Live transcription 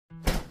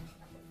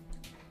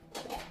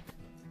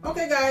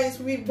Okay guys,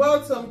 we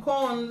bought some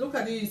corn. Look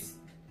at this.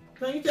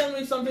 Can you tell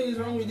me something is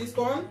wrong with this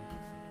corn?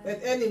 But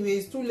anyway,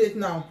 it's too late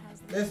now.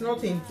 There's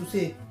nothing to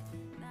say.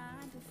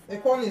 The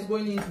corn is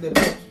going into the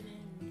pot.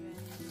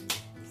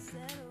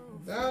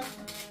 That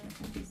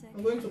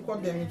I'm going to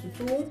cut them into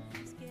two.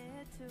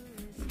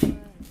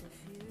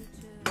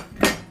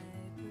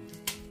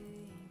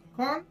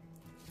 Corn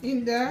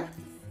in there,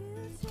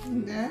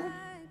 in there.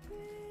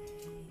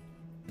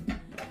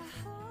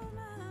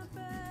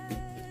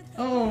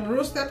 Oh,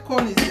 roasted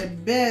corn is the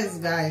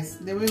best, guys.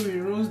 The way we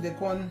roast the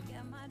corn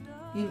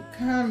in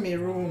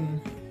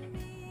Cameroon.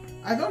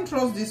 I don't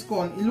trust this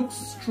corn. It looks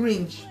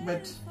strange,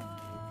 but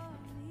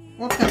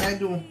what can I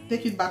do?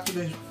 Take it back to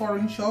the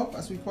foreign shop,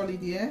 as we call it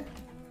here?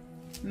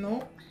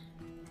 No.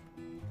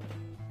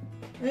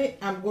 Hey,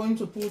 I'm going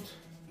to put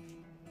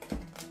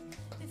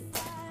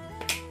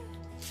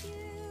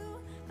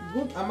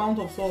good amount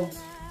of salt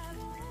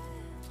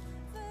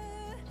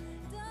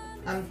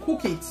and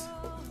cook it,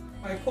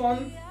 my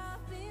corn,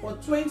 for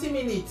 20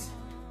 minutes,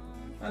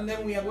 and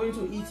then we are going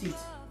to eat it.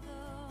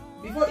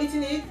 Before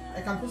eating it,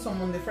 I can put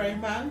some on the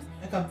frying pan.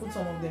 I can put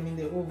some of them in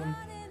the oven.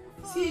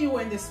 See you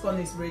when this corn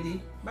is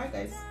ready. Bye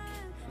guys.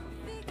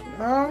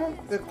 Now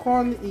the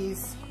corn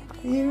is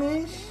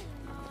finished.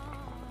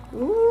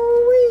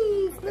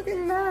 Ooh, it's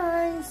looking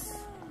nice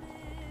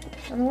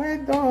and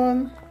well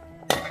done.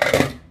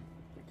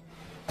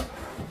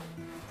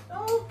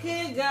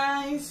 Okay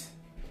guys,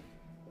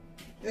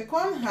 the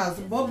corn has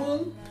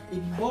bubbled,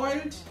 it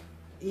boiled,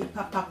 it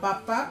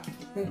papa.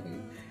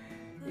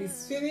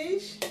 It's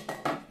finished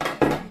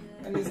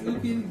and it's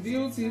looking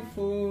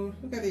beautiful.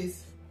 Look at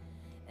this.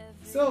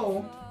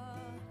 So,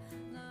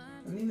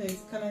 Alina,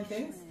 can I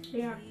taste?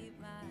 Yeah.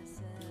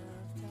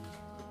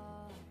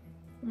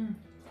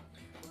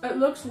 It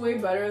looks way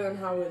better than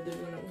how it did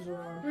when it was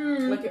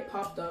raw. Like it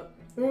popped up.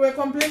 We were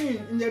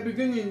complaining in the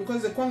beginning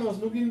because the corn was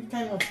looking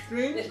kind of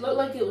strange. It looked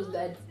like it was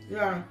dead.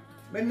 Yeah,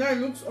 but now it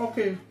looks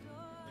okay.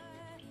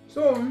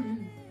 So,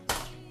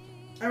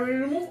 I will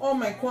remove all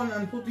my corn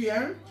and put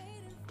here.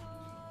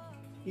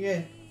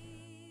 Yeah.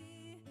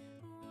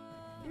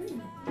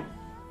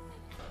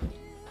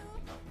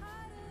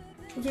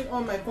 Putting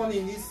all my corn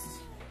in this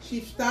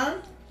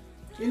shifter.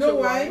 You know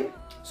why?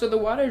 So the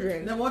water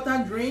drains. The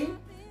water drain,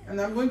 and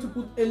I'm going to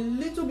put a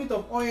little bit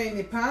of oil in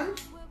the pan.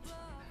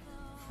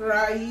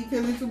 Fry it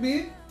a little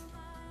bit.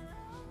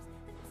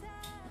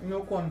 You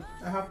know corn.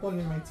 I have corn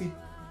in my teeth.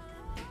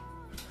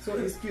 So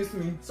excuse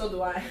me. So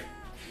do I.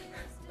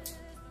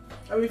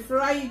 I will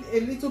fry it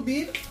a little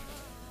bit.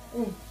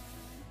 Oh.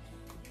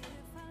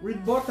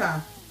 With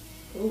butter.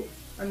 Oh.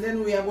 And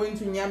then we are going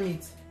to yam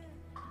it.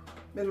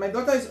 But my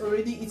daughter is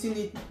already eating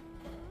it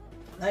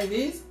like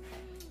this.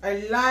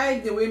 I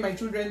like the way my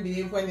children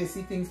behave when they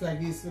see things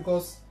like this,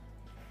 because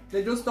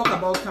they just talk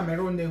about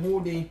Cameroon the whole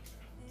day.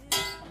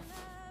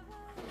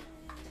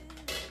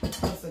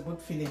 That's a good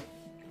feeling.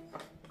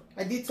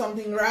 I did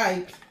something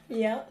right.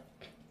 Yeah.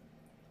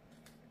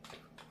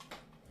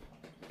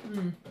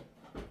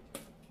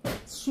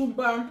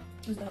 Super.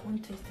 Does that one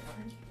taste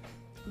different?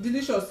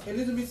 Delicious. A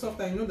little bit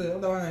softer. You know the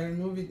other one I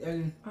removed it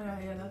early. Oh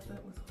yeah, that's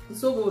it.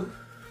 It's so good.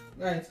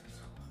 Right.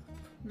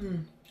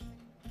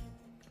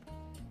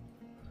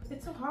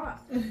 It's so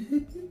hot.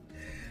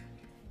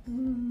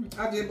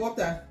 Add the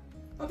butter.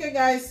 Okay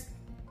guys,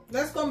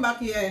 let's come back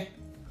here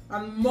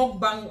and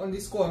mukbang on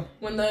this corn.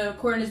 When the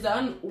corn is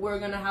done, we're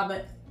gonna have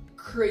a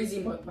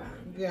crazy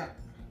mukbang. Yeah.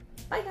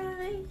 Bye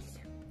guys.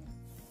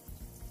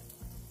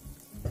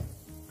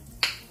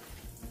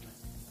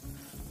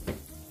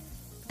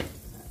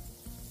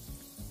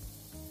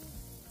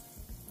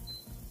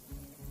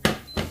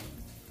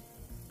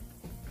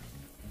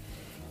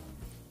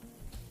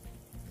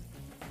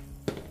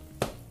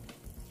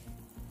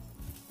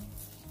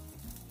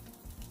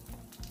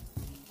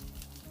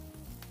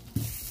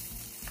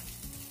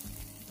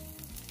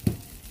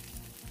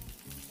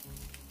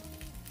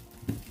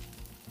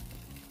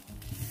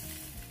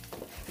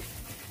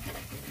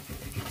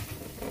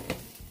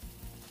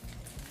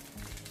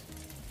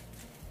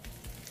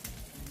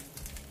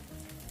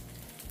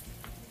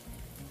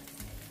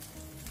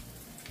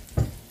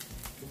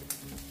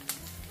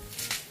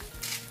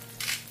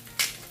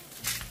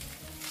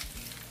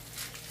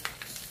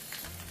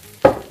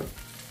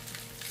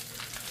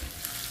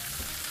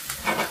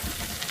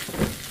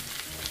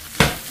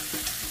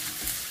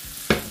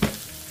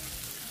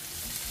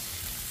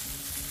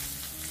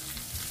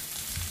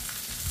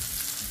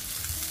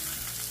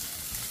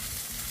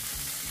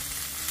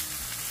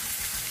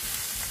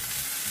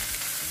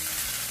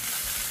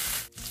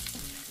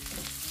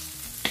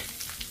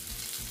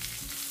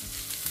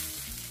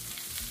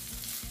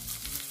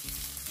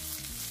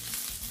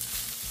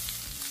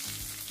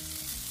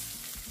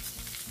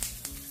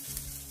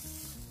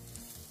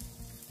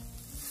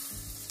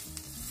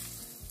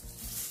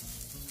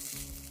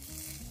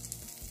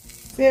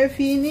 C'est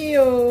fini,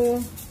 oh.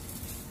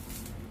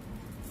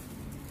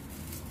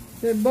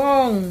 C'est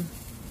bon.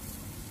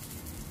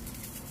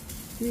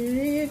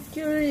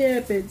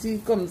 Curieux, petit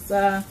comme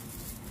ça.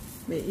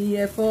 Mais il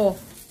est fort.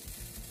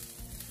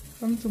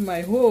 Come to my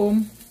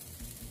home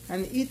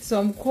and eat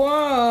some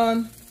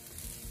corn.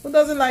 Who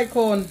doesn't like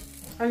corn?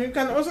 And you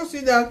can also see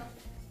that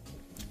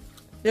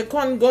the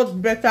corn got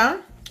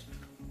better.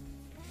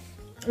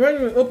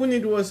 When we opened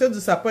it, we were so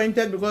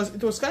disappointed because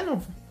it was kind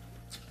of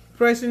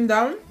pressing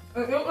down.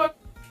 I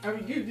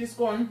will give this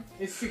corn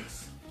a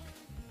 6.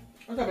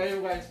 What about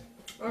you guys?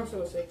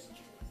 Also 6.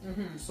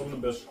 Some of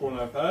the best corn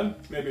I've had.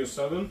 Maybe a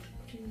 7.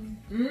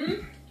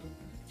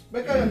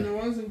 Better than the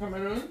ones in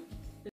Cameroon.